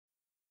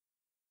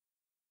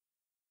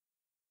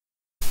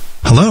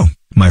Hello,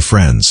 my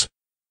friends.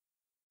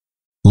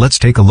 Let's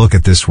take a look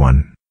at this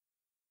one.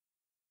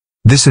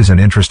 This is an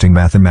interesting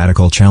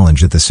mathematical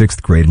challenge at the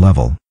 6th grade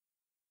level.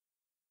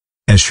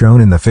 As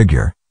shown in the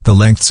figure, the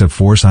lengths of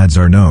four sides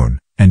are known,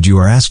 and you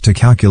are asked to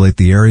calculate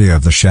the area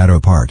of the shadow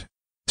part.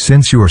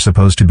 Since you are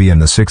supposed to be in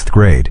the 6th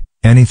grade,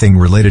 anything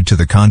related to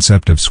the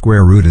concept of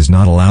square root is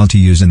not allowed to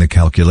use in the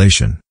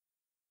calculation.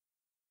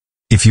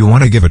 If you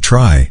want to give a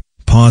try,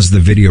 pause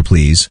the video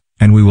please,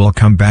 and we will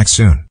come back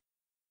soon.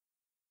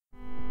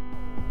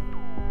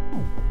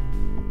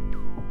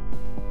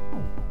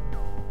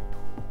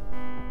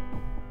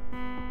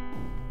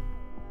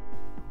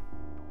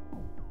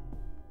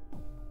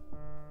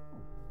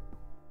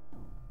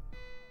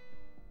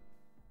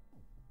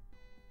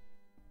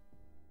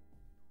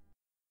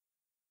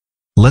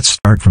 Let's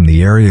start from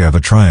the area of a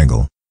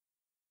triangle.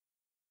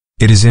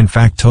 It is in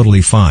fact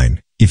totally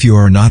fine, if you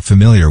are not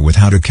familiar with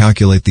how to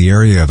calculate the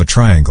area of a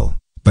triangle,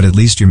 but at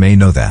least you may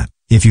know that,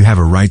 if you have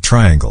a right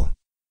triangle,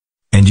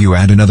 and you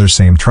add another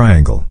same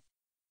triangle,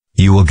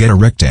 you will get a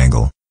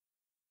rectangle.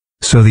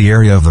 So the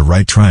area of the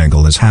right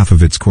triangle is half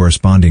of its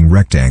corresponding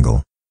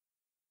rectangle.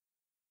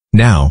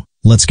 Now,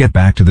 let's get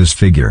back to this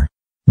figure.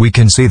 We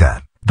can see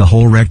that the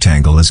whole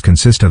rectangle is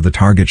consist of the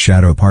target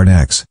shadow part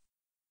X,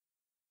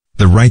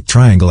 the right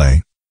triangle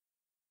A,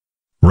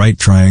 right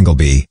triangle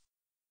B,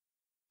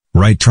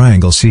 right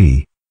triangle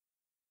C,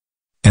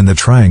 and the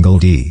triangle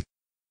D.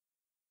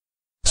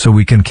 So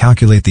we can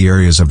calculate the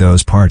areas of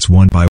those parts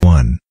one by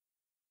one.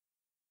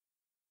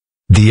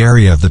 The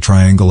area of the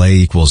triangle A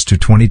equals to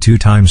 22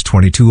 times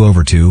 22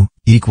 over 2,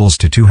 equals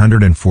to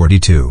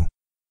 242.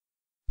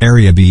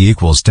 Area B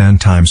equals 10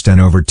 times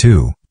 10 over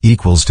 2,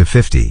 equals to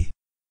 50.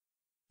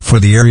 For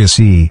the area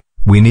C,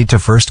 we need to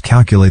first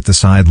calculate the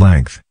side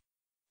length,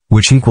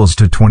 which equals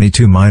to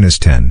 22 minus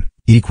 10,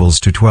 equals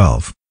to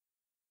 12.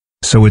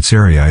 So its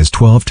area is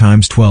 12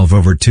 times 12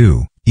 over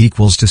 2,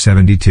 equals to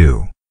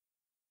 72.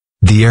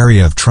 The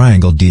area of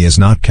triangle D is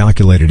not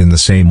calculated in the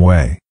same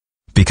way,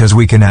 because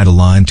we can add a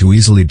line to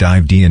easily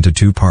dive D into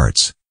two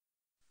parts.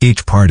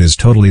 Each part is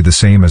totally the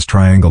same as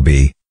triangle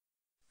B.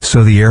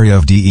 So the area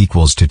of D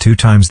equals to 2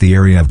 times the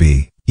area of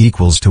B,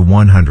 equals to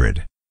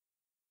 100.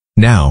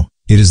 Now,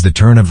 it is the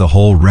turn of the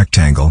whole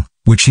rectangle,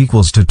 which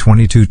equals to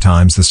 22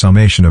 times the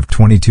summation of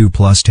 22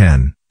 plus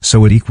 10,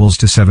 so it equals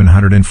to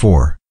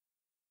 704.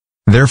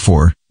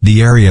 Therefore,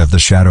 the area of the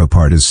shadow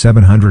part is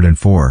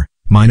 704,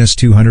 minus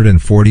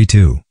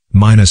 242,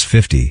 minus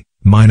 50,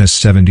 minus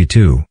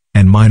 72,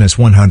 and minus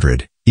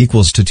 100,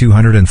 equals to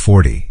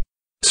 240.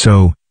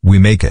 So, we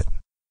make it.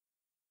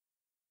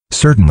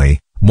 Certainly,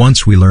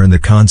 once we learn the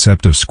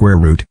concept of square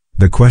root,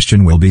 the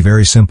question will be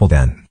very simple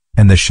then,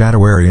 and the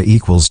shadow area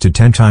equals to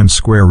 10 times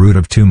square root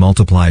of 2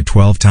 multiplied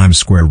 12 times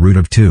square root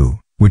of 2,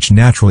 which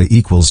naturally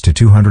equals to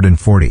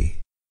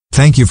 240.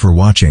 Thank you for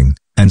watching,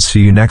 and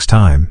see you next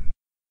time.